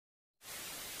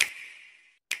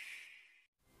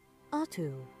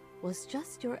Atu was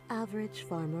just your average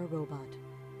farmer robot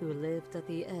who lived at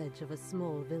the edge of a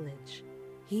small village.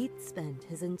 He'd spent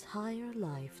his entire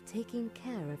life taking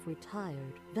care of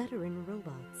retired, veteran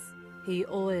robots. He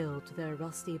oiled their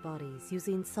rusty bodies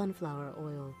using sunflower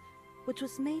oil, which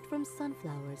was made from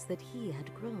sunflowers that he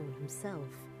had grown himself.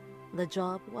 The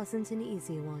job wasn't an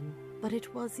easy one, but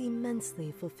it was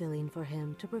immensely fulfilling for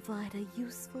him to provide a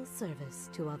useful service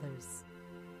to others.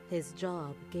 His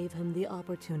job gave him the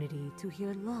opportunity to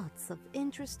hear lots of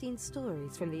interesting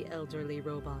stories from the elderly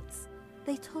robots.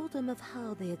 They told him of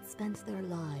how they had spent their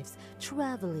lives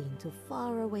traveling to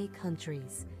faraway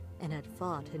countries and had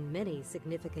fought in many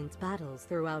significant battles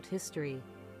throughout history.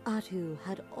 Atu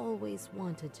had always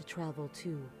wanted to travel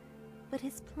too, but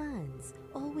his plans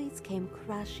always came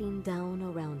crashing down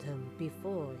around him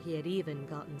before he had even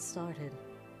gotten started.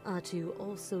 Atu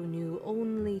also knew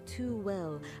only too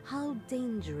well how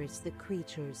dangerous the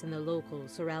creatures in the local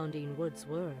surrounding woods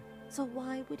were, so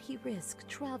why would he risk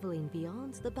traveling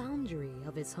beyond the boundary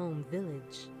of his home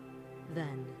village?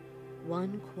 Then,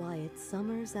 one quiet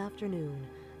summer's afternoon,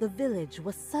 the village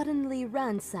was suddenly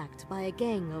ransacked by a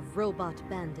gang of robot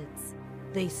bandits.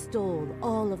 They stole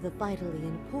all of the vitally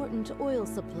important oil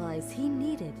supplies he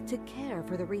needed to care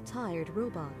for the retired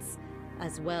robots,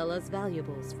 as well as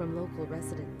valuables from local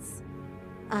residents.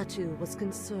 Atu was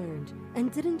concerned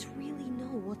and didn't really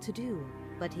know what to do,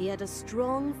 but he had a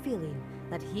strong feeling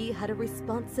that he had a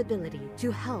responsibility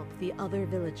to help the other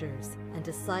villagers and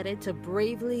decided to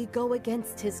bravely go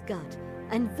against his gut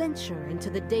and venture into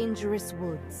the dangerous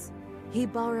woods. He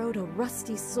borrowed a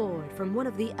rusty sword from one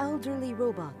of the elderly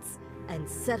robots and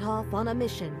set off on a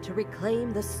mission to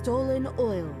reclaim the stolen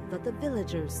oil that the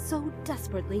villagers so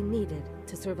desperately needed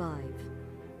to survive.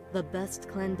 The best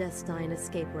clandestine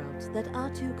escape route that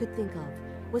Atu could think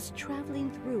of was traveling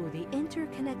through the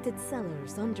interconnected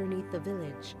cellars underneath the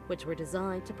village, which were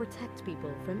designed to protect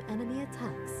people from enemy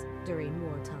attacks during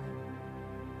wartime.